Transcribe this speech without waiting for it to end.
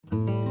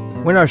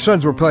When our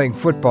sons were playing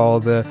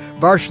football, the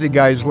varsity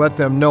guys let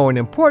them know an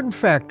important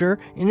factor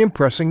in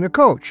impressing the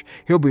coach.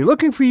 He'll be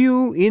looking for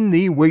you in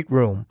the weight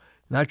room,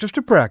 not just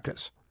to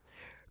practice.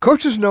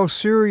 Coaches know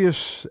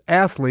serious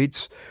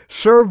athletes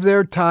serve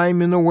their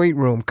time in the weight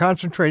room,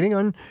 concentrating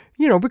on,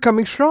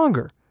 becoming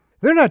stronger.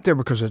 They're not there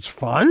because it's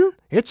fun.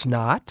 It's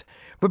not.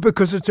 But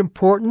because it's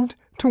important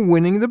to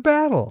winning the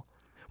battle.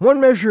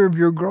 One measure of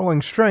your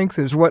growing strength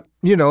is what,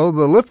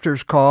 the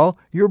lifters call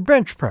your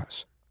bench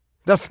press.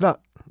 That's not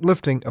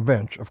lifting a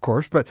bench, of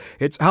course, but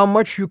it's how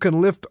much you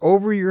can lift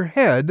over your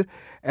head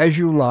as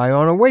you lie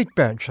on a weight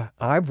bench.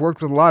 I've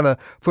worked with a lot of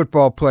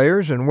football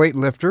players and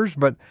weightlifters,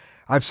 but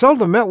I've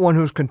seldom met one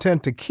who's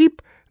content to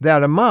keep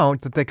that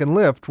amount that they can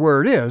lift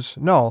where it is.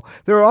 No,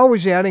 they're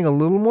always adding a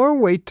little more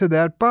weight to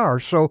that bar.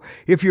 So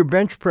if your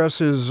bench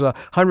press is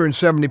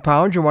 170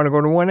 pounds, you want to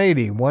go to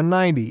 180,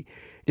 190.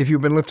 If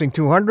you've been lifting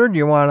 200,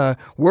 you want to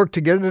work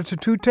to get it to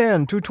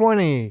 210,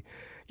 220.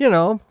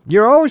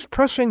 You're always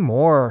pressing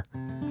more.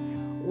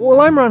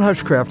 Well, I'm Ron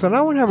Hutchcraft, and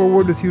I want to have a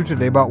word with you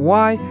today about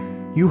why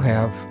you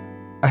have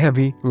a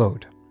heavy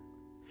load.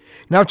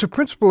 Now, it's a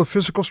principle of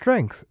physical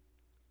strength,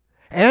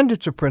 and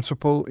it's a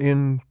principle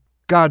in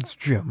God's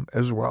gym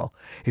as well.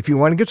 If you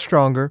want to get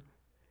stronger,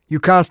 you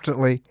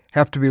constantly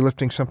have to be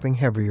lifting something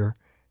heavier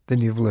than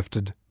you've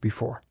lifted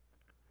before.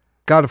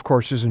 God, of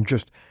course, isn't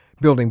just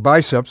building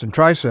biceps and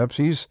triceps.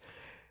 He's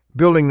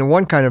building the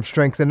one kind of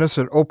strength in us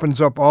that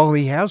opens up all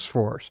He has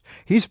for us.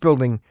 He's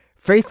building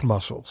faith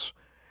muscles,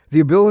 the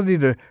ability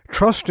to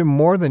trust Him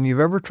more than you've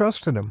ever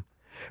trusted Him.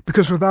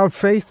 Because without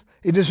faith,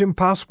 it is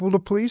impossible to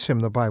please Him,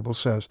 the Bible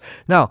says.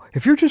 Now,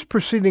 if you're just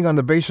proceeding on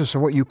the basis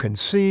of what you can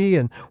see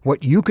and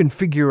what you can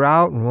figure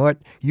out and what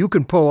you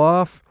can pull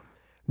off,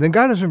 then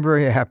God isn't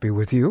very happy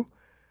with you.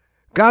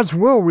 God's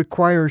will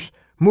requires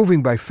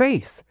moving by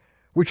faith,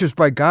 which is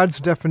by God's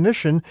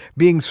definition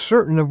being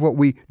certain of what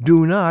we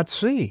do not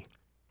see.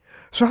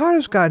 So how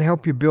does God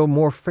help you build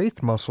more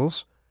faith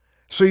muscles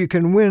so you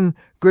can win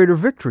greater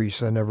victories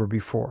than ever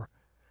before?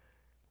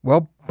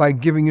 Well, by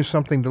giving you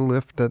something to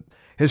lift that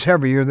is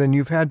heavier than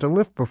you've had to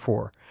lift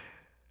before.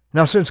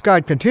 Now, since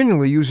God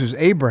continually uses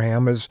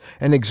Abraham as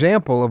an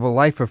example of a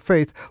life of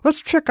faith,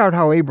 let's check out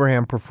how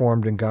Abraham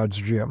performed in God's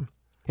gym.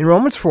 In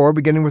Romans 4,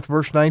 beginning with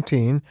verse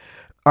 19,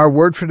 our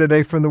word for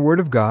today from the Word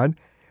of God,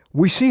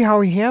 we see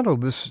how he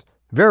handled this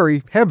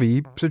very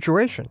heavy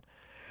situation.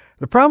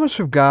 The promise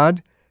of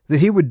God that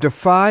He would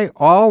defy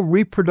all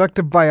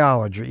reproductive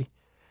biology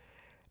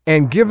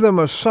and give them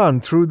a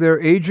son through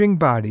their aging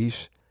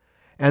bodies,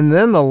 and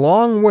then the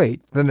long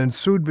wait that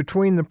ensued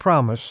between the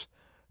promise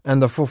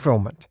and the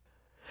fulfillment.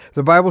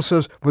 The Bible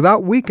says,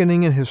 without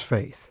weakening in his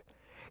faith,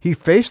 he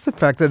faced the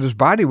fact that his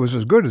body was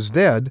as good as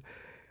dead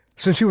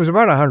since he was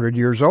about 100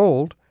 years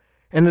old,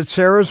 and that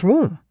Sarah's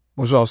womb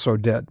was also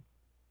dead.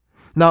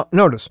 Now,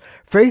 notice,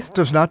 faith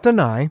does not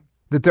deny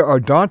that there are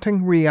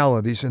daunting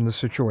realities in the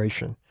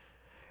situation,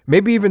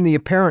 maybe even the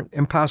apparent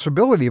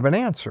impossibility of an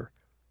answer.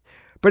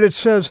 But it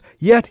says,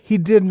 yet he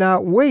did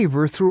not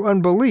waver through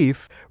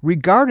unbelief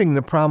regarding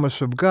the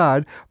promise of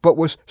God, but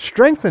was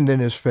strengthened in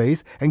his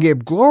faith and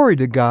gave glory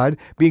to God,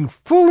 being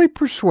fully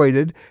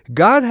persuaded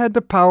God had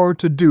the power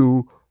to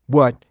do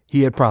what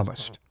He had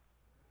promised.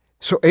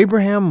 So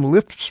Abraham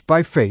lifts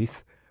by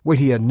faith what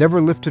he had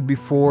never lifted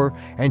before,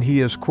 and he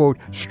is, quote,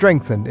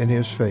 strengthened in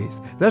his faith.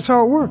 That's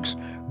how it works.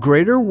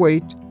 Greater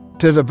weight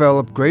to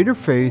develop greater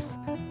faith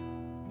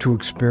to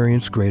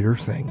experience greater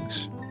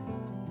things.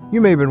 You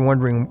may have been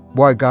wondering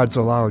why God's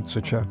allowed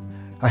such a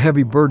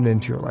heavy burden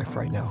into your life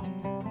right now.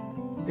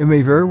 It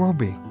may very well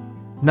be,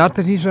 not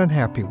that He's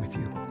unhappy with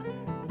you,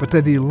 but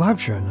that He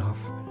loves you enough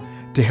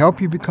to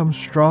help you become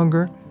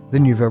stronger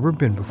than you've ever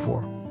been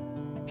before.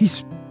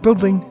 He's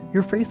building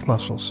your faith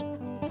muscles.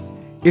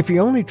 If He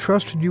only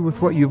trusted you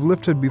with what you've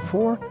lifted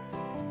before,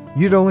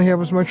 you'd only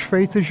have as much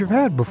faith as you've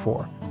had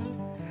before.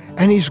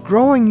 And He's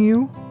growing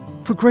you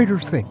for greater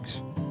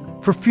things,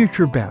 for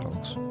future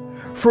battles,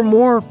 for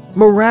more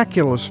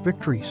miraculous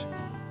victories.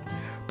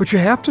 But you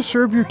have to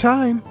serve your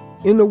time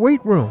in the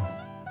weight room,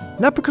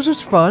 not because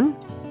it's fun,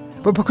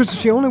 but because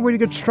it's the only way to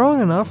get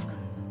strong enough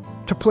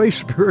to play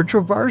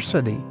spiritual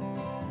varsity.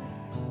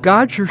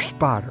 God's your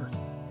spotter.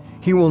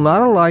 He will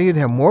not allow you to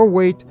have more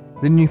weight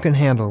than you can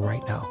handle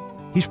right now.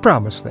 He's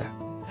promised that.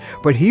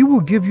 But He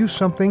will give you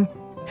something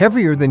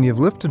heavier than you've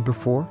lifted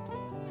before,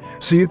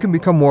 so you can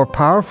become more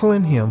powerful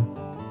in Him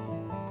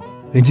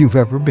than you've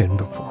ever been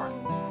before.